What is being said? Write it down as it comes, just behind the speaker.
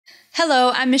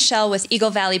Hello, I'm Michelle with Eagle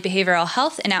Valley Behavioral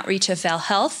Health and Outreach of Vail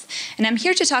Health, and I'm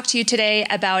here to talk to you today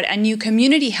about a new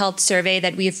community health survey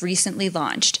that we have recently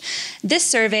launched. This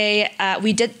survey,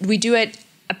 we do it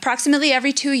approximately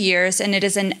every 2 years, and it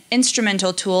is an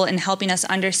instrumental tool in helping us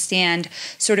understand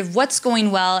sort of what's going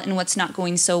well and what's not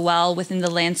going so well within the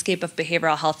landscape of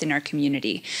behavioral health in our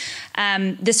community.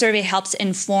 This survey helps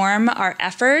inform our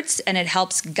efforts, and it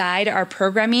helps guide our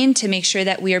programming to make sure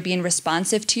that we are being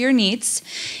responsive to your needs.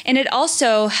 And it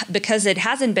also, because it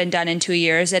hasn't been done in 2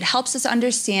 years, it helps us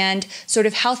understand sort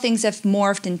of how things have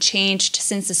morphed and changed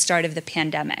since the start of the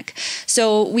pandemic.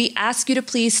 So we ask you to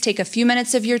please take a few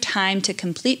minutes of your time to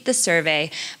complete the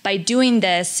survey. By doing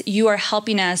this, you are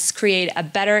helping us create a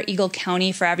better Eagle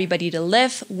County for everybody to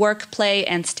live, work, play,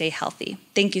 and stay healthy.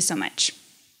 Thank you so much.